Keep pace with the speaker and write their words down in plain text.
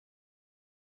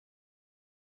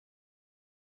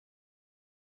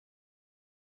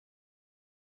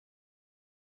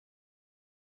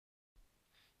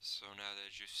So now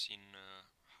that you've seen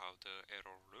how the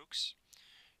error looks,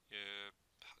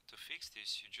 to fix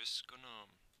this, you're just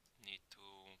gonna need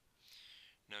to.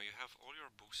 Now you have all your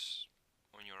books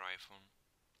on your iPhone,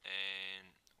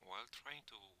 and while trying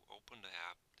to open the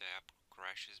app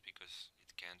crashes because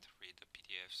it can't read the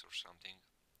PDFs or something.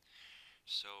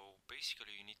 So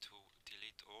basically, you need to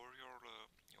delete all your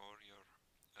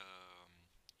um,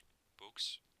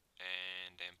 books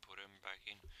and then put them back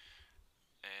in.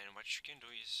 And what you can do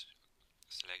is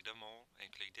select them all and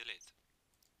click delete.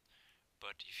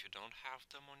 But if you don't have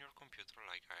them on your computer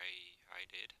like I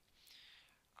did,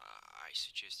 I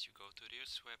suggest you go to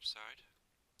this website.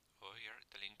 Oh, here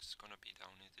the link's gonna be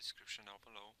down in the description down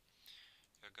below.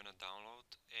 You're gonna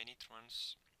download any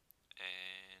trans,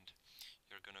 and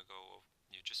you're gonna go.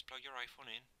 You just plug your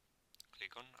iPhone in,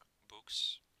 click on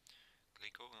books,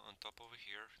 click on top over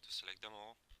here to select them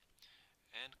all,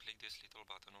 and click this little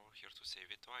button over here to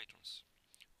save it to iTunes.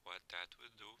 What that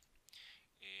will do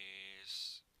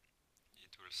is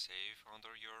it will save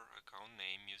under your account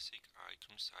name music,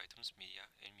 iTunes Media,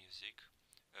 and music,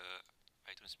 uh,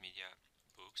 iTunes Media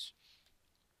books,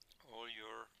 all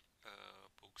your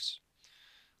books,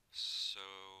 so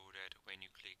that when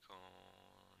you click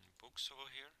on books over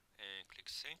here and click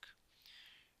sync,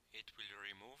 it will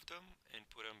remove them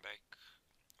and put them back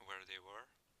where they were.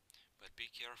 But be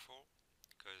careful,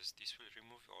 because this will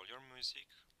remove all your music,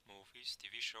 movies,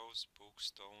 TV shows,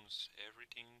 books, tones,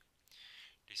 everything.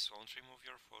 This won't remove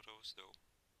your photos though,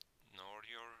 nor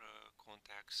your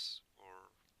contacts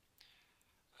or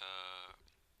uh,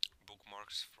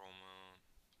 bookmarks from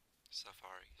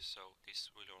Safari. So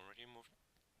this will only remove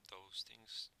those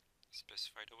things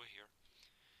specified over here.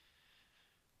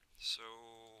 So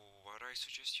what I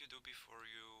suggest you do before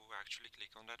you actually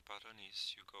click on that button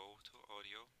is you go to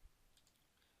audio,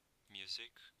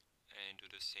 music, and do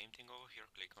the same thing over here.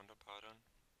 Click on the button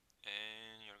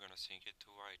and you're gonna sync it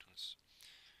to iTunes,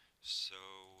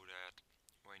 so that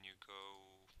when you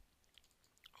go,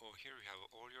 oh, here you have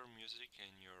all your music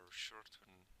and you're sure to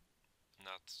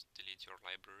not delete your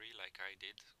library like I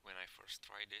did when I first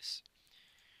tried this.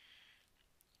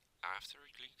 After you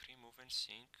click remove and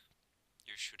sync,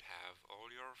 you should have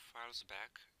all your files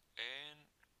back, and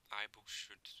iBooks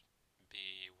should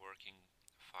be working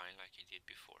fine like it did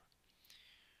before.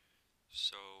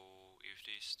 So if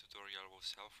this tutorial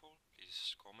was helpful,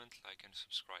 please comment, like and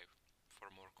subscribe for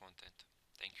more content.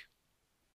 Thank you.